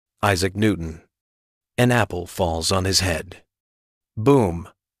Isaac Newton. An apple falls on his head. Boom,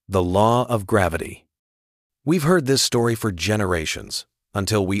 the law of gravity. We've heard this story for generations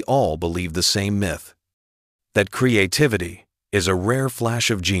until we all believe the same myth, that creativity is a rare flash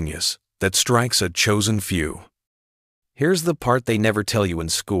of genius that strikes a chosen few. Here's the part they never tell you in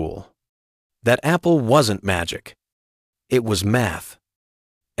school. That apple wasn't magic. It was math.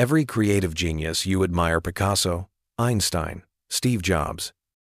 Every creative genius you admire, Picasso, Einstein, Steve Jobs,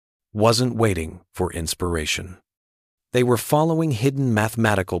 wasn't waiting for inspiration. They were following hidden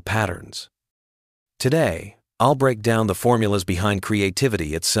mathematical patterns. Today, I'll break down the formulas behind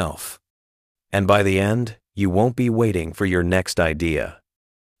creativity itself. And by the end, you won't be waiting for your next idea.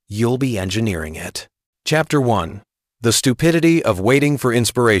 You'll be engineering it. Chapter 1. The Stupidity of Waiting for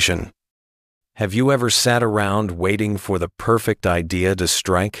Inspiration. Have you ever sat around waiting for the perfect idea to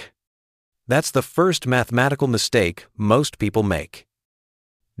strike? That's the first mathematical mistake most people make.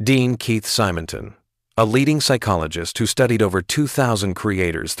 Dean Keith Simonton, a leading psychologist who studied over 2,000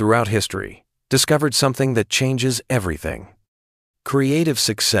 creators throughout history, discovered something that changes everything. Creative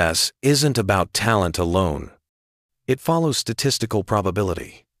success isn't about talent alone. It follows statistical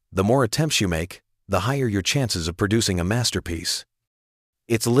probability. The more attempts you make, the higher your chances of producing a masterpiece.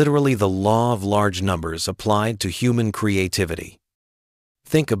 It's literally the law of large numbers applied to human creativity.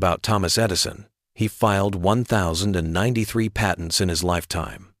 Think about Thomas Edison. He filed 1,093 patents in his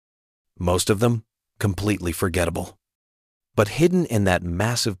lifetime. Most of them completely forgettable. But hidden in that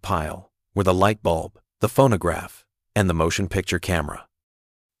massive pile were the light bulb, the phonograph, and the motion picture camera.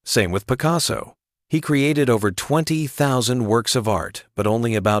 Same with Picasso. He created over 20,000 works of art, but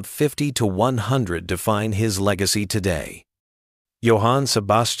only about 50 to 100 define his legacy today. Johann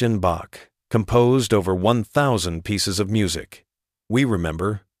Sebastian Bach composed over 1,000 pieces of music. We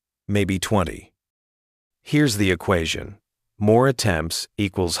remember maybe 20. Here's the equation. More attempts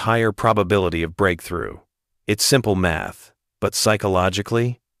equals higher probability of breakthrough. It's simple math, but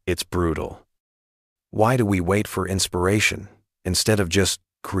psychologically, it's brutal. Why do we wait for inspiration instead of just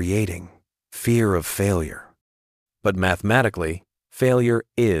creating? Fear of failure. But mathematically, failure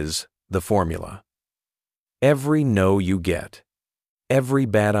is the formula. Every no you get, every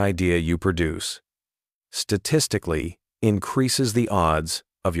bad idea you produce, statistically increases the odds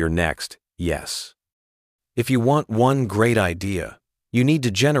of your next yes. If you want one great idea, you need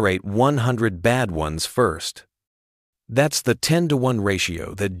to generate 100 bad ones first. That's the 10-to-1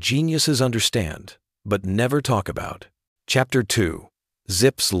 ratio that geniuses understand, but never talk about. Chapter 2.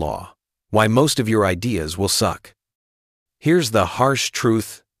 Zipf's Law. Why most of your ideas will suck. Here's the harsh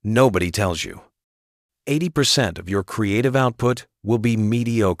truth nobody tells you. 80% of your creative output will be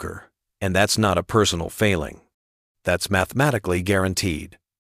mediocre, and that's not a personal failing. That's mathematically guaranteed.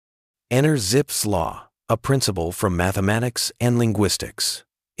 Enter Zipf's Law, a principle from mathematics and linguistics.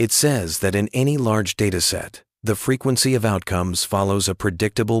 It says that in any large data set, the frequency of outcomes follows a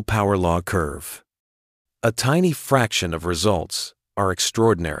predictable power law curve. A tiny fraction of results are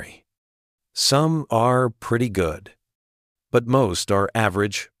extraordinary. Some are pretty good, but most are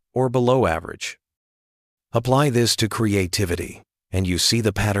average or below average. Apply this to creativity, and you see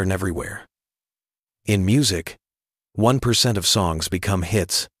the pattern everywhere. In music, 1% of songs become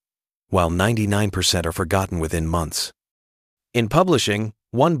hits, while 99% are forgotten within months. In publishing,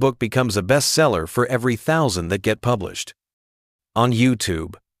 one book becomes a bestseller for every 1,000 that get published. On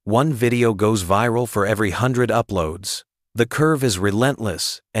YouTube, one video goes viral for every 100 uploads. The curve is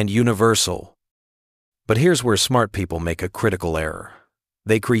relentless and universal. But here's where smart people make a critical error.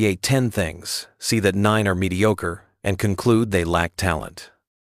 They create 10 things, see that 9 are mediocre, and conclude they lack talent.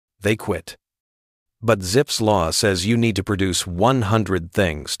 They quit. But Zipf's Law says you need to produce 100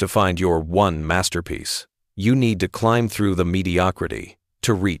 things to find your one masterpiece. You need to climb through the mediocrity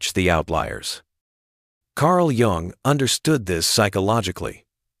to reach the outliers. Carl Jung understood this psychologically.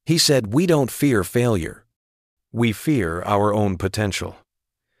 He said, "We don't fear failure. We fear our own potential.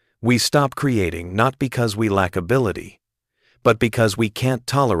 We stop creating not because we lack ability, but because we can't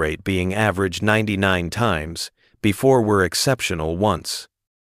tolerate being average 99 times before we're exceptional once."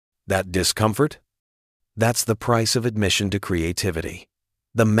 That discomfort? That's the price of admission to creativity.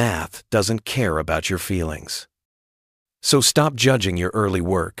 The math doesn't care about your feelings. So stop judging your early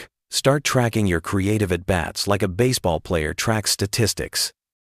work. Start tracking your creative at-bats like a baseball player tracks statistics.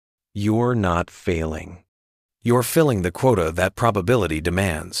 You're not failing. You're filling the quota that probability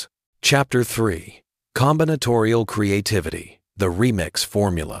demands. Chapter 3. Combinatorial Creativity, the Remix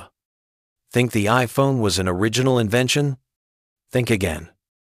Formula. Think the iPhone was an original invention? Think again.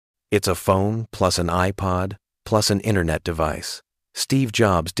 It's a phone plus an iPod plus an internet device. Steve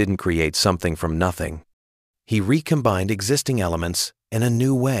Jobs didn't create something from nothing. He recombined existing elements in a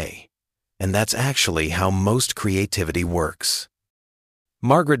new way. And that's actually how most creativity works.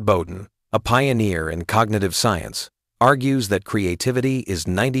 Margaret Bowden, a pioneer in cognitive science, argues that creativity is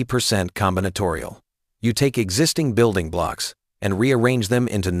 90% combinatorial. You take existing building blocks and rearrange them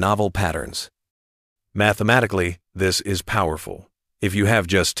into novel patterns. Mathematically, this is powerful. If you have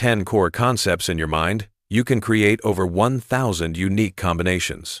just 10 core concepts in your mind, you can create over 1,000 unique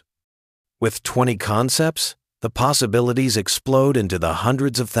combinations. With 20 concepts, the possibilities explode into the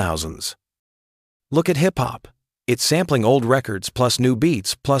hundreds of thousands. Look at hip-hop. It's sampling old records plus new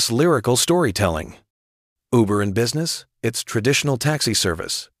beats plus lyrical storytelling. Uber in business, it's traditional taxi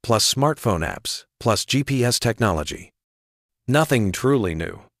service plus smartphone apps plus GPS technology. Nothing truly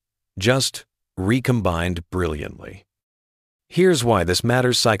new, just recombined brilliantly. Here's why this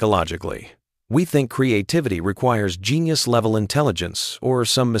matters psychologically. We think creativity requires genius-level intelligence or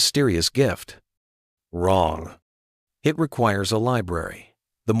some mysterious gift. Wrong. It requires a library.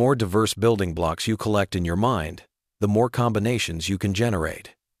 The more diverse building blocks you collect in your mind, the more combinations you can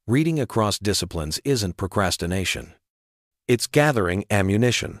generate. Reading across disciplines isn't procrastination. It's gathering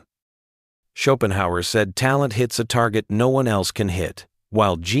ammunition. Schopenhauer said talent hits a target no one else can hit,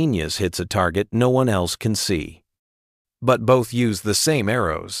 while genius hits a target no one else can see. But both use the same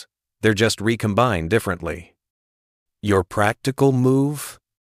arrows. They're just recombined differently. Your practical move?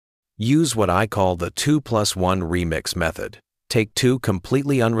 Use what I call the 2+1 remix method. Take two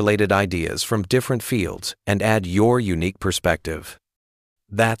completely unrelated ideas from different fields and add your unique perspective.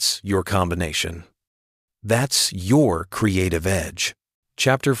 That's your combination. That's your creative edge.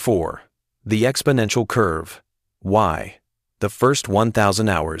 Chapter 4. The Exponential Curve. Why the first 1,000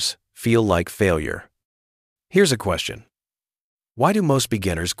 hours feel like failure. Here's a question. Why do most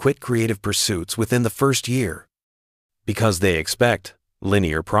beginners quit creative pursuits within the first year? Because they expect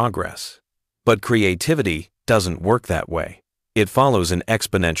linear progress. But creativity doesn't work that way. It follows an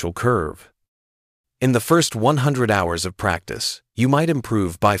exponential curve. In the first 100 hours of practice, you might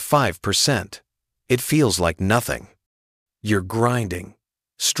improve by 5%. It feels like nothing. You're grinding,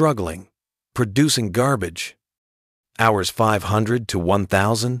 struggling, producing garbage. Hours 500 to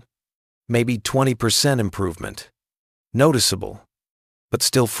 1,000, maybe 20% improvement. Noticeable, but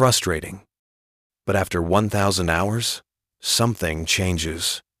still frustrating. But after 1,000 hours, something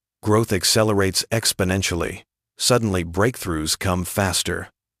changes. Growth accelerates exponentially. Suddenly, breakthroughs come faster.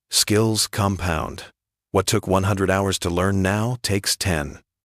 Skills compound. What took 100 hours to learn now takes 10.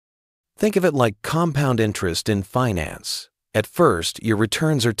 Think of it like compound interest in finance. At first, your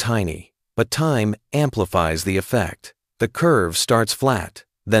returns are tiny, but time amplifies the effect. The curve starts flat,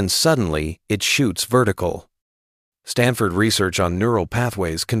 then suddenly it shoots vertical. Stanford research on neural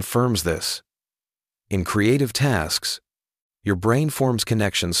pathways confirms this. In creative tasks, your brain forms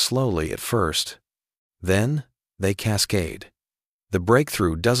connections slowly at first. Then, they cascade. The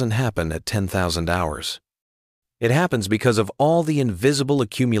breakthrough doesn't happen at 10,000 hours. It happens because of all the invisible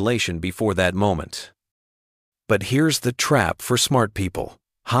accumulation before that moment. But here's the trap for smart people.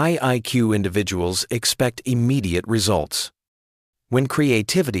 High IQ individuals expect immediate results. When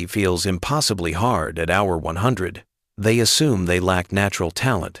creativity feels impossibly hard at hour 100, they assume they lack natural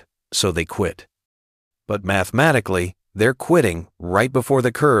talent, so they quit. But mathematically, they're quitting right before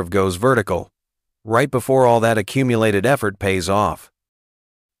the curve goes vertical, right before all that accumulated effort pays off.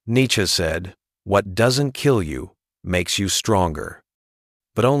 Nietzsche said, "What doesn't kill you makes you stronger."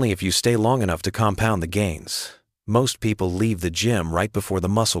 But only if you stay long enough to compound the gains. Most people leave the gym right before the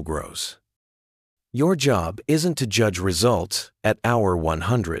muscle grows. Your job isn't to judge results at hour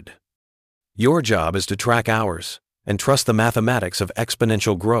 100. Your job is to track hours and trust the mathematics of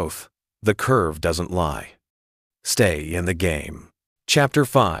exponential growth. The curve doesn't lie. Stay in the game. Chapter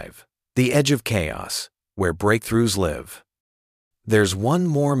 5. The Edge of Chaos, where breakthroughs live. There's one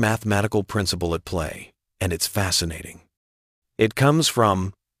more mathematical principle at play, and it's fascinating. It comes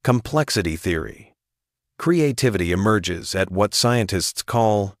from complexity theory. Creativity emerges at what scientists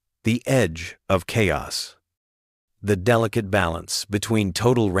call the edge of chaos, the delicate balance between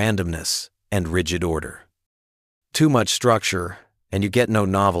total randomness and rigid order. Too much structure, and you get no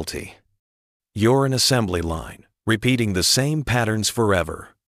novelty. You're an assembly line, repeating the same patterns forever.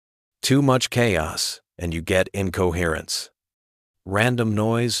 Too much chaos, and you get incoherence. Random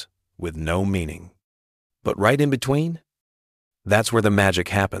noise with no meaning. But right in between? That's where the magic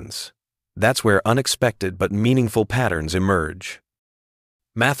happens. That's where unexpected but meaningful patterns emerge.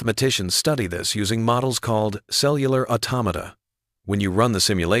 Mathematicians study this using models called cellular automata. When you run the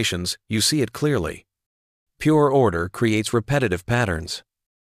simulations, you see it clearly. Pure order creates repetitive patterns.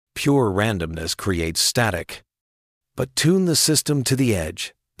 Pure randomness creates static. But tune the system to the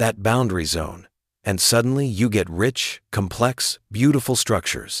edge, that boundary zone, and suddenly you get rich, complex, beautiful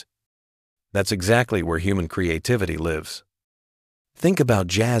structures. That's exactly where human creativity lives. Think about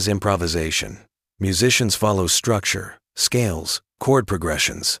jazz improvisation. Musicians follow structure, scales, chord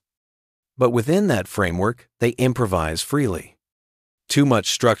progressions. But within that framework, they improvise freely. Too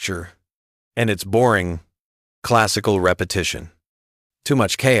much structure, and it's boring, classical repetition. Too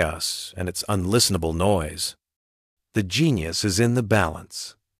much chaos, and it's unlistenable noise. The genius is in the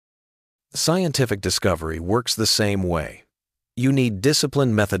balance. Scientific discovery works the same way. You need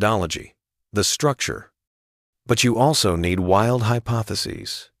disciplined methodology, the structure, but you also need wild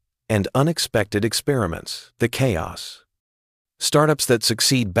hypotheses and unexpected experiments, the chaos. Startups that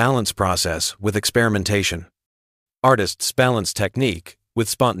succeed balance process with experimentation. Artists balance technique with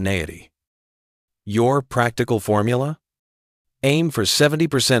spontaneity. Your practical formula? Aim for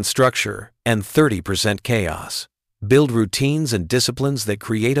 70% structure and 30% chaos. Build routines and disciplines that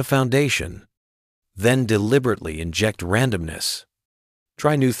create a foundation. Then deliberately inject randomness.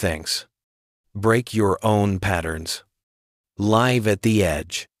 Try new things. Break your own patterns. Live at the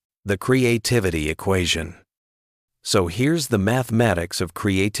edge, the creativity equation. So here's the mathematics of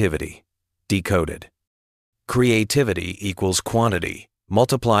creativity, decoded. Creativity equals quantity,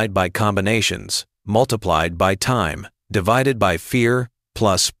 multiplied by combinations, multiplied by time, divided by fear,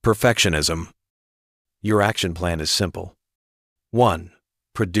 plus perfectionism. Your action plan is simple. 1.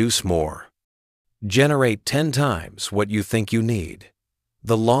 Produce more. Generate 10 times what you think you need.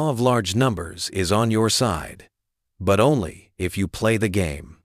 The law of large numbers is on your side, but only if you play the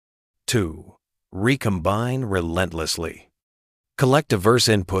game. 2. Recombine relentlessly. Collect diverse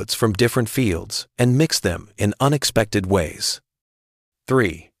inputs from different fields and mix them in unexpected ways.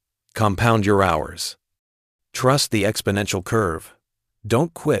 3. Compound your hours. Trust the exponential curve.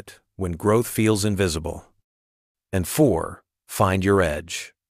 Don't quit when growth feels invisible. And 4. Find your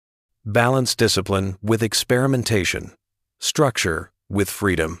edge. Balance discipline with experimentation, structure with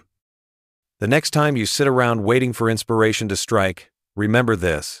freedom. The next time you sit around waiting for inspiration to strike, remember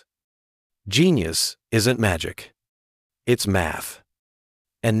this. Genius isn't magic. It's math.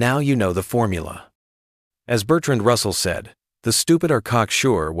 And now you know the formula. As Bertrand Russell said, the stupid are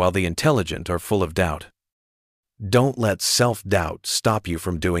cocksure while the intelligent are full of doubt. Don't let self-doubt stop you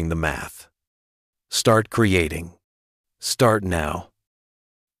from doing the math. Start creating. Start now.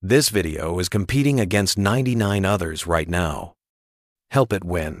 This video is competing against 99 others right now. Help it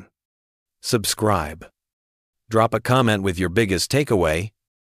win. Subscribe. Drop a comment with your biggest takeaway,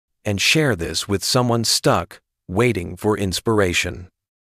 and share this with someone stuck waiting for inspiration.